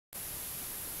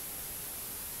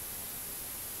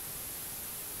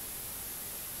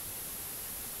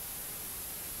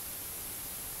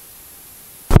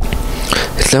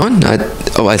Is that one?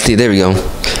 Oh, I see. There we go.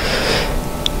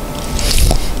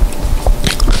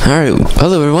 Alright,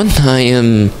 hello everyone. I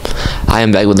am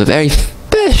back with a very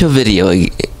special video, a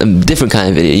different kind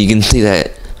of video. You can see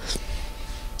that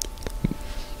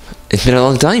it's been a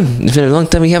long time. It's been a long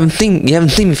time. You haven't seen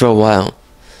me for a while.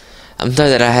 I'm sorry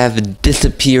that I have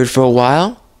disappeared for a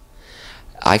while.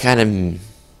 I kind of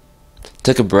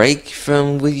took a break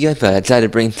from with you guys, but I decided to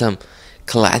bring some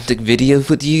classic videos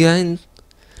with you guys.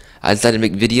 I decided to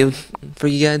make videos for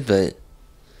you guys, but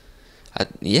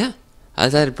yeah, I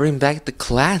decided to bring back the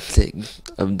classics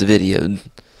of the videos.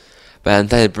 But I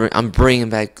decided I'm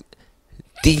bringing back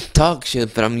these talk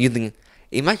shows, but I'm using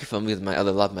a microphone because my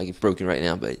other lav mic is broken right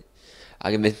now. But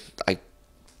it's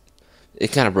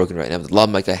kind of broken right now. The lav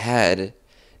mic I had,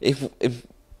 it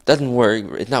doesn't work.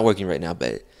 It's not working right now.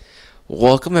 But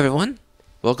welcome everyone,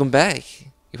 welcome back.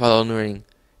 You're probably wondering,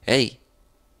 hey,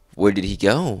 where did he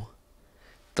go?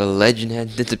 The legend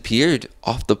had disappeared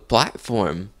off the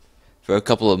platform for a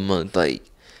couple of months,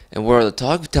 and where are the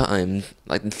talk times?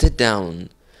 Sit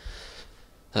down.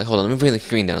 Hold on, let me bring the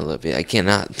screen down a little bit. I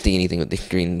cannot see anything with the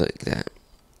screen like that.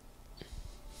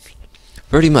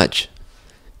 Pretty much.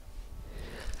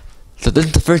 So this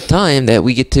is the first time that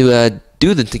we get to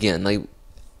do this again.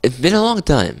 It's been a long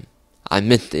time. I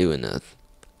miss doing this.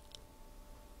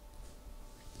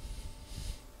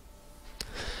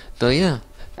 So yeah,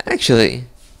 actually,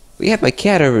 we have my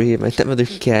cat over here, my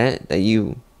stepmother's cat that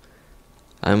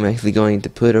I'm actually going to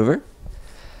put over.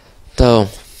 So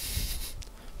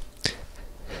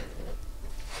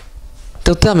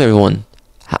tell me everyone,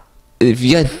 if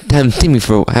you guys haven't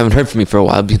heard from me for a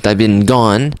while because I've been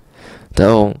gone.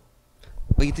 So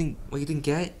what do you think,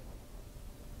 cat?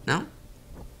 No?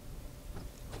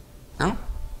 No?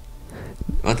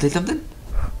 Want to say something?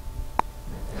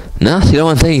 No, you don't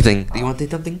want to say anything. Do you want to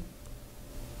say something?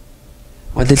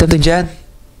 Want to say something, Chad?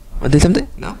 Want to say something?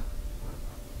 No?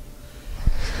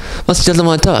 Well, she doesn't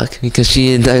want to talk because she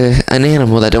is an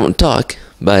animal that don't talk.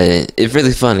 But it's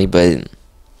really funny. But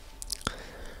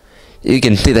you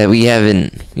can see that you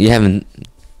haven't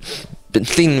been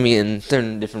seeing me in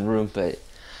certain different rooms. But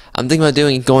I'm thinking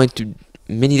about going to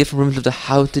many different rooms of the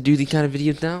house to do these kind of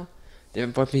videos now.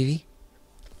 Different parts maybe.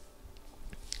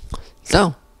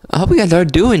 So I hope you guys are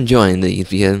enjoying these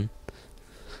because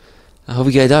I hope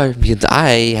you guys are, because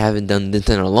I haven't done this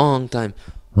in a long time.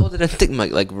 Oh, did I stick my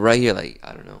right here? I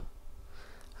don't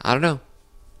know.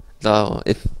 So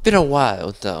it's been a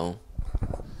while. So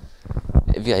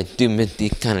if you guys do miss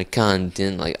this kind of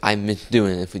content, I miss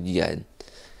doing it with you guys.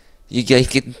 You guys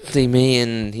get to see me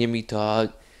and hear me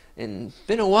talk, and it's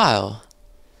been a while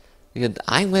because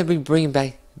I'm gonna be bringing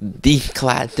back these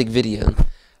classic videos.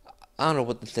 I don't know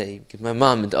what to say because my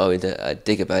mom is always a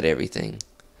dick about everything.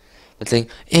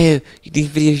 Saying, ew, these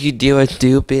videos you do are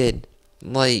stupid.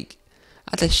 I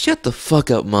said, shut the fuck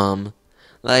up, Mom.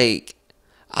 I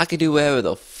can do whatever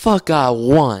the fuck I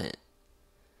want.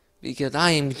 Because I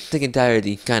am sick and tired of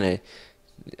these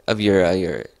of your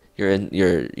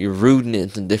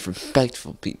rudeness and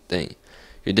disrespectful thing.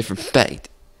 Your disrespect.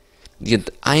 Because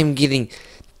I am getting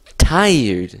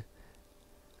tired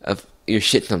of your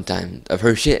shit sometimes. Of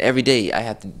her shit every day I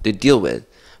have to deal with.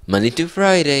 Monday to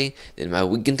Friday, then my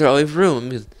weekends are always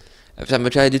ruined because every time I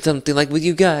try to do something with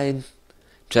you guys,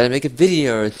 try to make a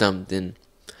video or something,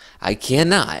 I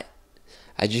cannot.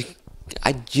 I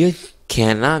just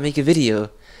cannot make a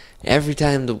video. Every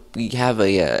time every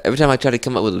time I try to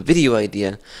come up with a video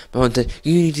idea, my mom says,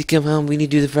 "You need to come home. We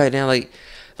need to do this right now." Here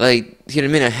in a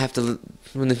minute, I have to,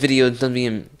 when the video is done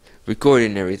being recorded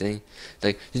and everything.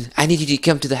 I need you to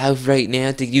come to the house right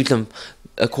now to do some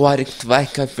aquatic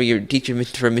flashcard for your teacher,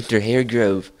 Mr.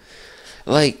 Hairgrove.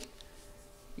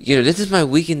 This is my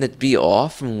weekend to be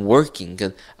off from working,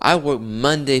 because I work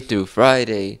Monday through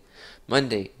Friday.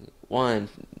 Monday,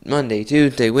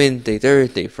 Tuesday, Wednesday,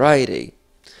 Thursday, Friday.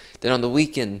 Then on the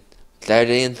weekend,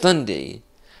 Saturday and Sunday,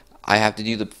 I have to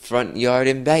do the front yard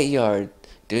and backyard,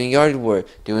 doing yard work,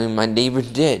 doing my neighbor's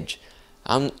ditch.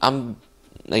 I'm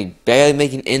barely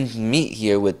making ends meet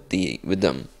here with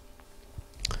them.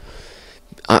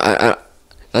 I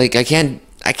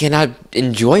cannot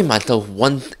enjoy myself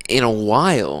once in a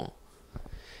while.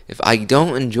 If I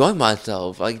don't enjoy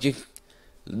myself, I just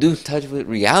lose touch with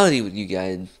reality with you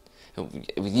guys. But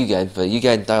you guys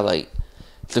are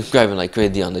subscribing like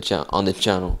crazy on the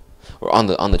channel,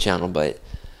 but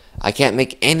I can't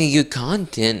make any good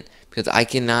content because I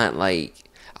cannot right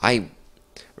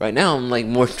now I'm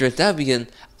more stressed out because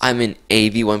I'm in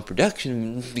AV1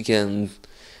 production because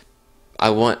I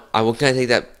was gonna take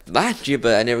that last year,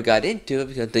 but I never got into it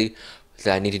because they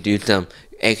said I need to do some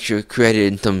extra credit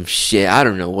and some shit. I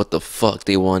don't know what the fuck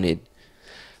they wanted.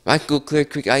 Michael Clear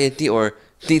Creek ISD or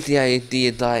DCISD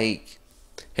is like,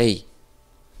 hey,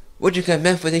 what you got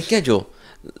meant for the schedule?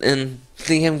 And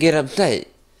see him get upset.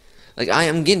 Like, I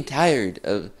am getting tired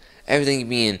of everything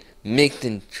being mixed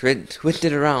and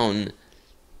twisted around.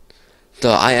 So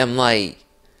I am like,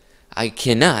 I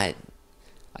cannot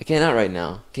right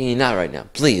now. Can you not right now?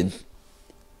 Please.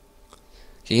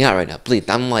 Can you not right now? Please.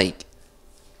 I'm like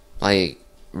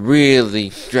really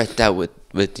stressed out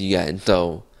with you guys.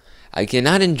 So I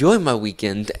cannot enjoy my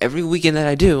weekends. Every weekend that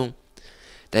I do,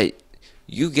 that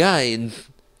you guys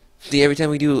see every time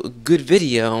we do a good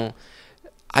video,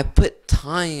 I put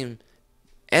time,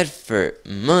 effort,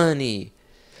 money.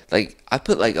 Like, I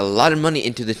put like a lot of money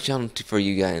into this channel for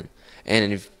you guys.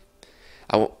 And if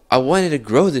I wanted to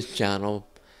grow this channel,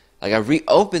 like I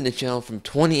reopened the channel from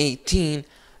 2018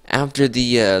 after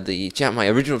my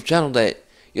original channel that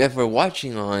you guys were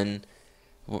watching on,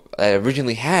 I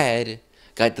originally had,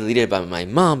 got deleted by my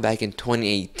mom back in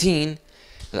 2018.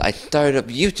 I started up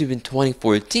YouTube in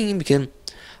 2014 because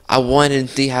I wanted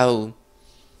to see how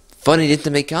fun it is to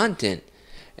make content.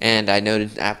 And I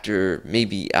noticed after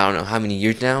maybe, I don't know how many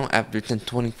years now, after since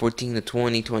 2014 to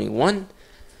 2021,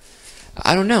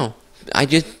 I don't know. I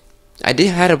did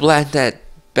had a blast that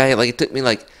back, like it took me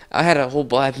like, I had a whole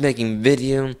blast making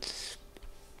video.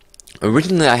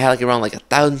 Originally I had like around like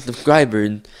 1,000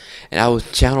 subscribers, and I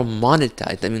was channel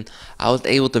monetized. I mean, I was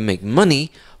able to make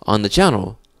money on the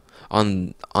channel,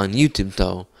 on YouTube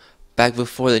though. Back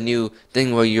before the new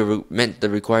thing where you meant the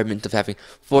requirement of having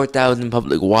 4,000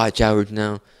 public watch hours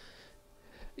now.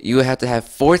 You have to have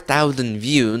 4,000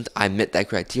 views. I met that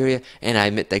criteria, and I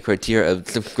met that criteria of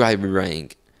subscriber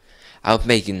rank. I was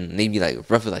making maybe like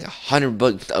roughly like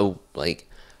 $100 like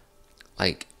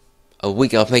a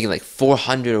week. I was making like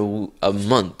 400 a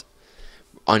month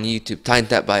on YouTube. Times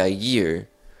that by a year.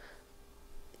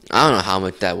 I don't know how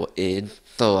much that is.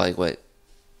 So like what?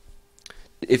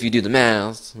 If you do the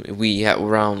math, we have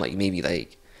around like maybe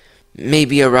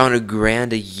around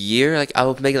 $1,000 a year. Like I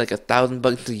was making like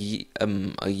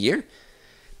 $1,000 a year.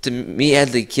 To me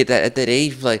as a kid at that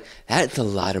age, like that's a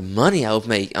lot of money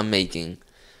I'm making.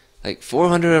 Like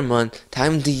 400 a month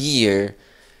times a year.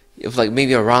 It was like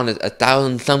maybe around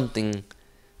 1,000 something.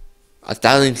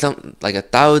 1,000 something, like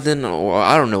 1,000 or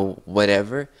I don't know,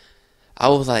 whatever. I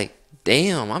was like,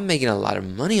 damn, I'm making a lot of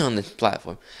money on this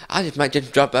platform. I might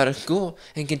just drop out of school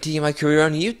and continue my career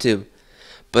on YouTube.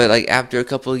 But like after a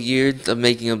couple of years of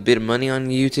making a bit of money on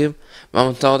YouTube,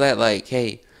 mom saw that like,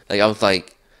 hey, I was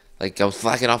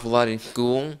slacking off a lot in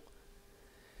school,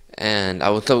 and I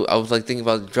was like thinking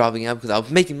about dropping out because I was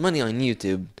making money on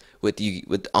YouTube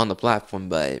on the platform.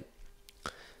 But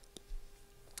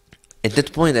at this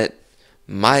point, that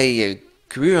my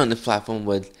career on this platform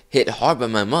was hit hard by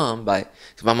my mom. Cause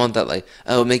my mom thought like,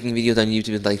 oh, making videos on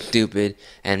YouTube is like stupid,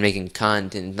 and making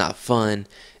content is not fun,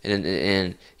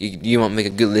 and you won't make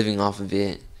a good living off of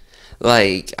it.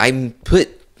 Like I put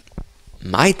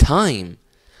my time,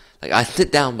 like I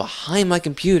sit down behind my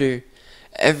computer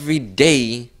every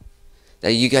day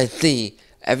that you guys see.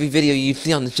 Every video you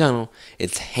see on the channel,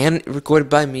 it's hand recorded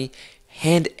by me,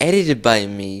 hand edited by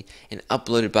me, and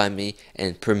uploaded by me,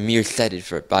 and premiere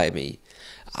setted by me.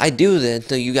 I do this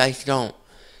so you guys don't,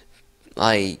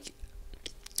 like,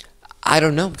 I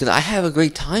don't know, because I have a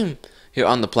great time here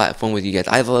on the platform with you guys.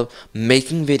 I love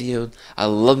making videos, I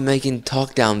love making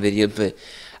talk down videos, but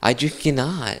I just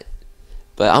cannot.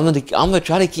 But I'm gonna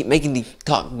try to keep making these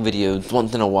talk videos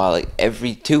once in a while, like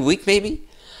every 2 weeks maybe?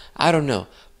 I don't know,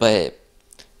 but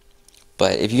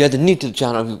if you guys are new to the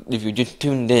channel, if you're just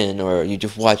tuned in or you're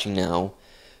just watching now,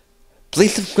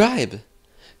 please subscribe,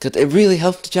 because it really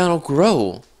helps the channel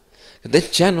grow.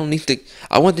 This channel needs to,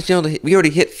 I want the channel to hit, we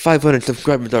already hit 500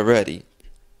 subscribers already.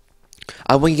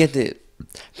 I want you guys to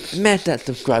smash that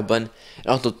subscribe button, and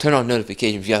also turn on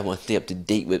notifications if you guys want to stay up to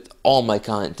date with all my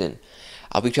content.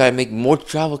 I'll be trying to make more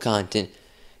travel content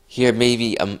here,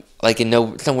 maybe like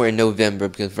somewhere in November,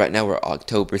 because right now we're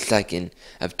October 2nd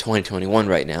of 2021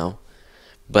 right now.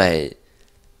 But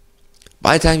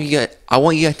by the time I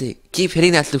want you guys to keep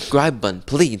hitting that subscribe button.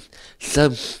 Please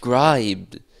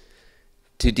subscribe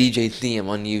to DJ CM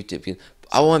on YouTube.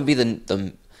 I want to be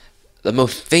the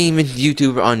most famous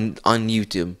YouTuber on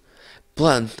YouTube.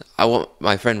 Plus, I want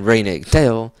my friend Raina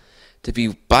Excel to be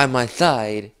by my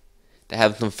side to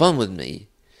have some fun with me.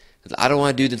 Cause I don't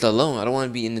want to do this alone. I don't want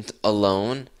to be in this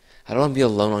alone. I don't want to be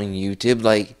alone on YouTube,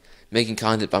 like making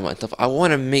content by myself. I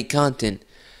want to make content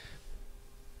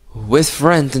with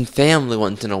friends and family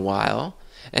once in a while,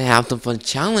 and have some fun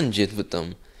challenges with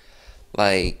them.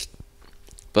 Like,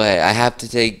 but I have to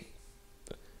take,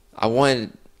 I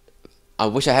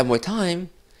wish I had more time,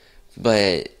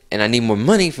 but and I need more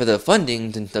money for the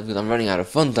funding and stuff because I'm running out of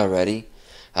funds already.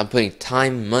 I'm putting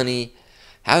time, money,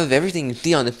 half of everything you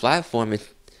see on this platform is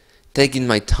taking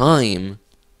my time.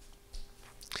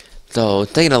 So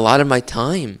it's taking a lot of my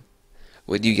time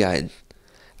with you guys.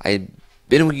 I've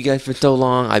been with you guys for so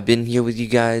long. I've been here with you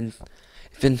guys.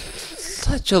 It's been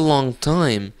such a long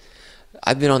time.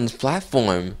 I've been on this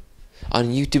platform, on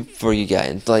YouTube for you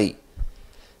guys. Like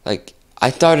I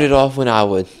started off when I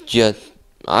was just,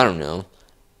 I don't know,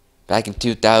 back in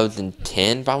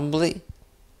 2010 probably,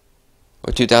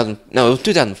 or 2000. No, it was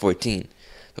 2014.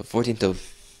 So 14 to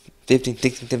 15,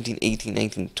 16, 17, 18,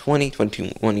 19, 20, 22,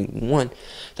 21.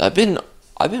 So I've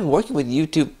been working with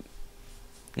YouTube.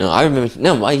 No, I remember.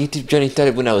 No, my YouTube journey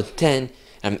started when I was 10.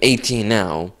 And I'm 18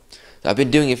 now. So I've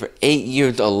been doing it for 8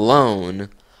 years alone,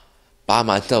 by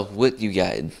myself with you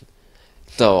guys.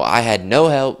 So I had no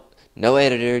help, no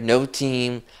editor, no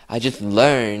team. I just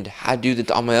learned how to do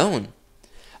this on my own.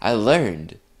 I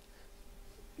learned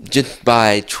just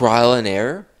by trial and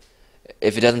error.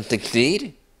 If it doesn't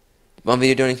succeed, one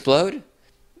video don't explode,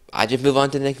 I just move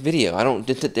on to the next video. I don't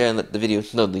just sit there and let the video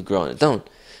slowly grow on its own.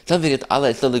 Some videos I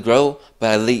let it slowly grow,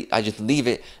 but I just leave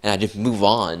it and I just move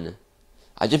on.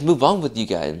 I just move on with you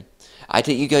guys. I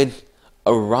take you guys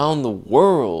around the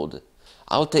world.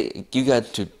 I'll take you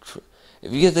guys to,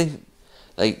 if you guys think,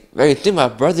 like, very soon my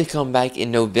brother come back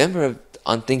in November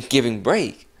on Thanksgiving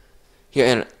break. Here,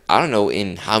 and I don't know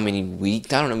in how many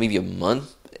weeks, I don't know, maybe a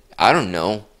month, I don't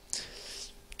know.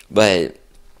 But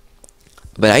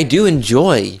I do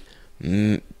enjoy,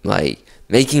 like,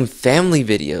 making family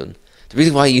videos. The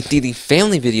reason why you see these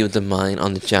family videos of mine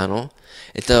on the channel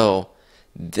is so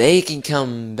they can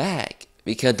come back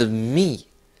because of me.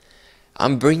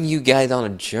 I'm bringing you guys on a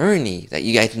journey that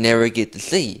you guys never get to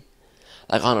see.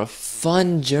 Like, on a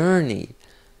fun journey.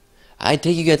 I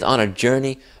take you guys on a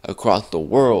journey across the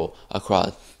world,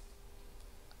 across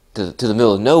to the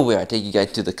middle of nowhere. I take you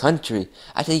guys to the country.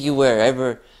 I take you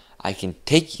wherever I can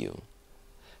take you.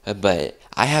 But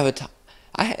I have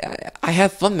I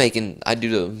have fun making. I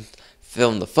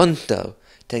film the fun stuff.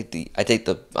 I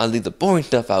leave the boring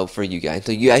stuff out for you guys,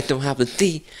 so you guys don't have to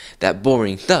see that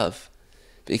boring stuff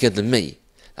because of me.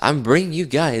 I'm bringing you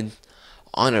guys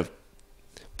on a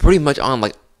pretty much on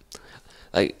like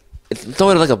it's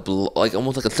sort of like like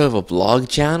almost like a sort of a blog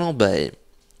channel, but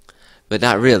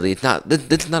not really. It's not. This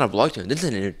is not a blog channel. This is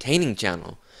an entertaining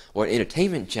channel or an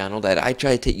entertainment channel that I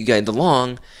try to take you guys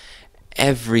along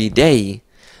every day.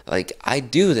 Like, I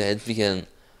do this because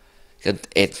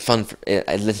it's fun. It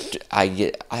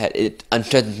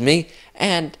unstresses me,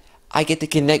 and I get to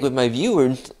connect with my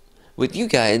viewers, with you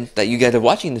guys that you guys are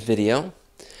watching this video.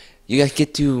 You guys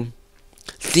get to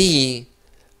see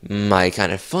my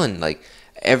kind of fun. Like,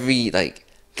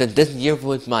 since this year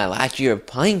was my last year of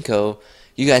Pinecove,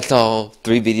 you guys saw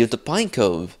 3 videos of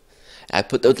Pinecove. I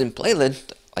put those in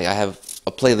playlists. Like, I have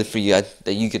a playlist for you guys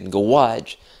that you can go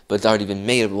watch, but it's already been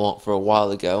made for a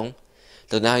while ago.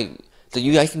 So now, so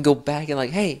you guys can go back and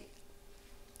like, hey,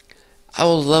 I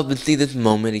would love to see this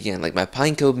moment again. Like, my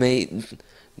Pinecove mates,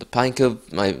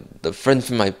 the friends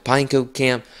from my Pinecove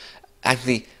camp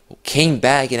actually came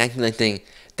back and actually like saying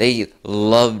they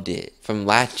loved it from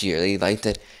last year. They like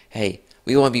said, hey,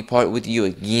 we want to be part with you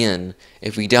again.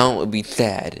 If we don't, it'll be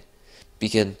sad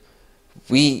because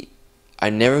we are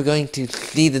never going to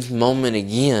see this moment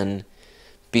again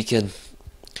because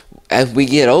as we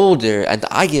get older, as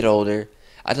I get older,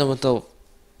 I tell myself,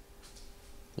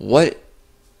 what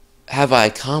have I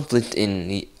accomplished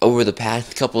over the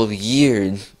past couple of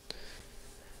years?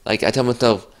 Like, I tell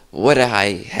myself, what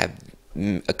I have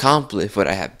accomplished, what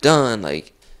I have done,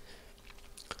 like,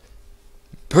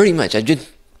 pretty much, I just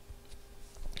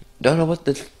don't know what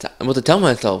to tell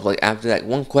myself, like, after that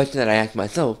one question that I asked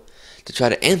myself, to try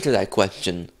to answer that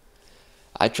question.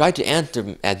 I tried to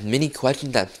answer as many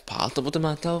questions as possible to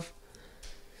myself.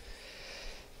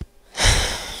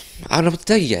 I don't know what to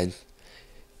tell you guys.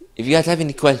 If you guys have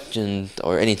any questions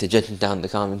or any suggestions down in the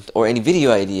comments or any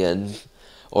video ideas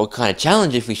or kind of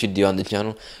challenges we should do on the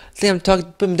channel,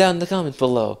 put them down in the comments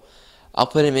below. I'll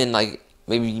put them in, like,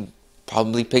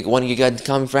 probably pick one of you guys to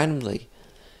comment randomly.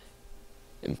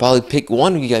 And probably pick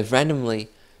one of you guys randomly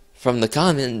from the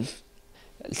comments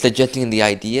suggesting the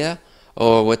idea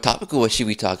or what topic should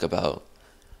we talk about.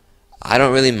 I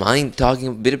don't really mind talking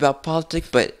a bit about politics,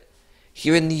 but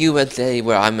here in the USA,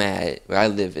 where I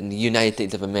live, in the United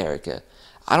States of America,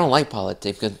 I don't like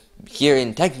politics, because here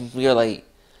in Texas, we are, like,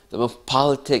 the most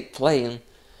politic playing.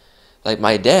 Like,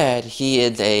 my dad, he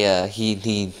is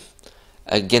he's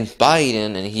against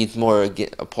Biden, and he's more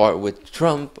apart with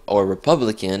Trump, or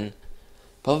Republican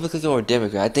or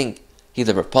Democrat. I think he's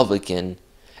a Republican,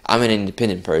 I'm an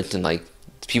independent person, like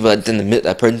people that's in the mid,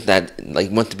 a person that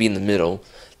like wants to be in the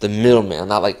middleman,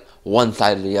 not like one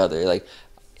side or the other, like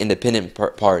independent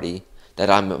party that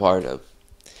I'm a part of,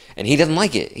 and he doesn't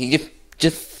like it. He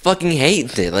just fucking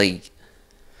hates it. Like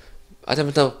I tell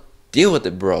myself, deal with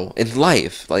it, bro. It's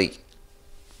life. Like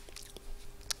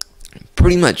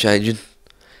pretty much, I just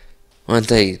want to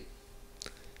say,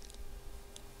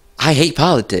 I hate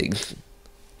politics.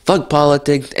 Fuck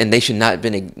politics, and they should not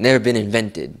been never been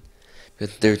invented,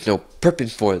 because there's no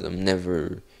purpose for them.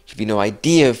 Never should be no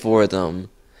idea for them.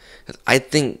 'Cause I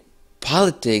think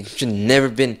politics should never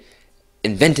been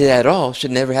invented at all.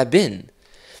 Should never have been,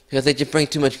 because they just bring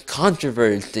too much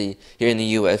controversy here in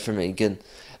the U.S. for me. Cause,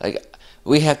 like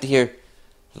we have to hear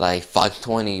like Fox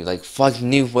 20, like Fox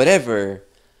News, whatever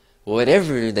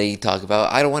they talk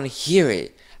about. I don't want to hear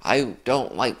it. I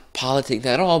don't like politics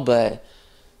at all, but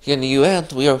here in the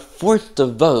U.S., we are forced to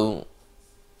vote,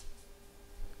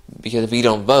 because if we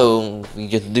don't vote, we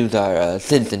just lose our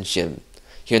citizenship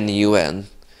here in the U.S.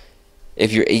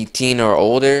 If you're 18 or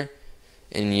older,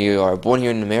 and you are born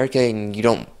here in America, and you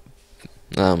don't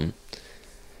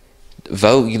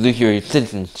vote, you lose your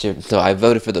citizenship. So I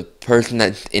voted for the person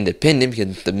that's independent,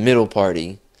 because it's the middle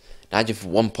party, not just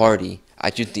one party. I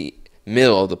choose the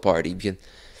middle of the party, because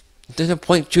there's no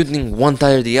point choosing one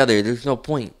side or the other. There's no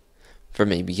point for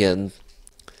me, because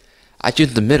I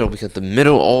choose the middle, because the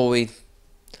middle always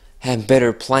have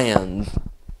better plans.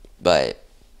 But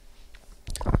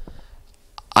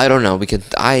I don't know, because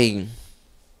I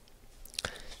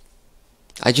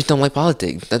just don't like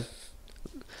politics.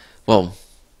 Well,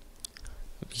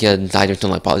 because I just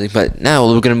don't like politics. But now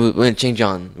we're gonna change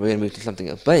on. We're gonna move to something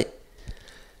else. But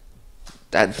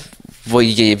that's what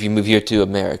you get if you move here to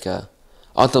America.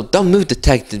 Also, don't move to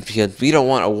Texas, because we don't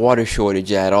want a water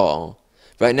shortage at all.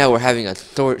 Right now, we're having a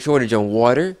shortage of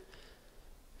water,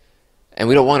 and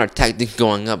we don't want our taxes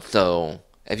going up. So,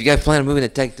 if you guys plan on moving to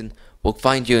Texas, we'll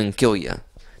find you and kill you.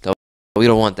 So, we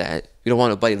don't want that. We don't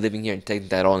want nobody living here in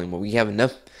Texas at all anymore. We have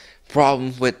enough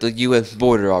problems with the U.S.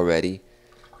 border already.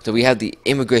 So, we have the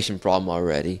immigration problem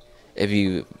already. If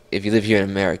you live here in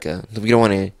America, so we don't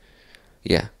want to.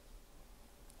 Yeah.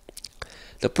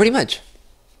 So, pretty much.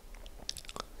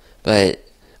 But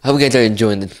I hope you guys are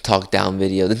enjoying the talk down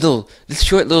video. This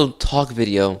short little talk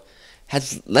video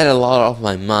has let a lot off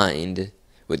my mind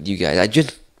with you guys.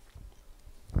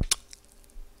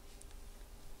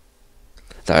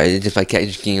 Sorry, it's just my cat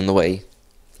just getting in the way.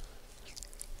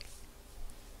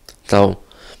 So,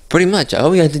 pretty much, I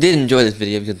hope you guys did enjoy this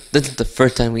video, because this is the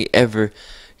first time we ever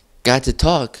got to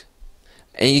talk.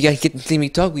 And you guys get to see me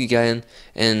talk with you guys,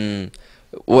 and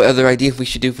what other ideas we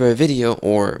should do for a video,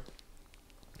 or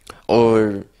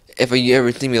if you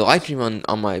ever see me live stream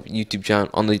on my YouTube channel,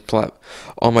 on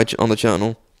the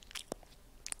channel,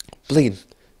 please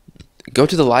go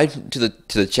to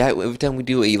the chat every time we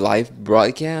do a live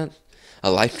broadcast,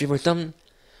 a live stream or something.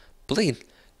 Please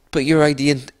put your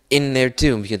ideas in there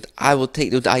too, because I will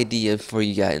take those ideas for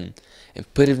you guys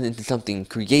and put them into something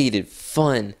creative,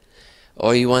 fun.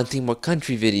 Or you want to see more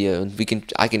country videos?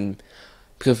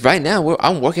 Because right now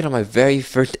I'm working on my very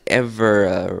first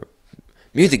ever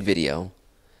music video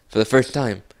for the first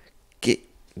time. Get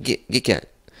cat.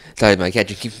 Sorry, my cat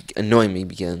just keeps annoying me,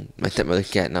 because my stepmother's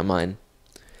cat, not mine.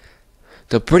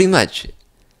 So pretty much,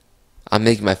 I'm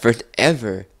making my first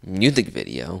ever music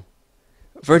video,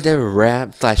 first ever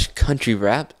rap / country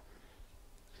rap.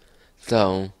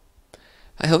 So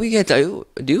I hope you guys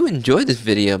do enjoy this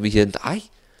video, because I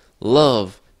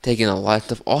love taking a lot of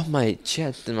stuff off my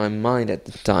chest and my mind at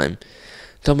this time.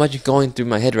 So much is going through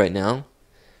my head right now,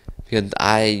 because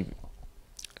I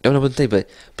don't know what to say. But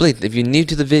please, if you're new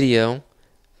to the video,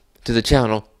 to the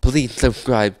channel, please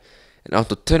subscribe, and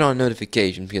also turn on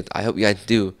notifications, because I hope you guys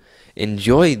do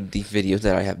enjoy these videos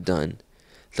that I have done.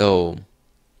 So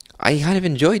I kind of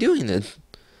enjoy doing this.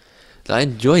 So I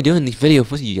enjoy doing these videos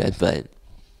with you guys, but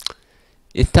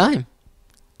it's time.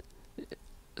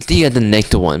 See you at the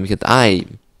next one, because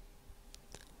I'm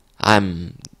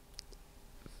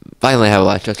finally have a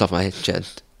lot of stress off my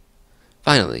chest.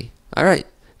 Finally. Alright.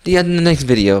 See you in the next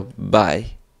video.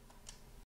 Bye.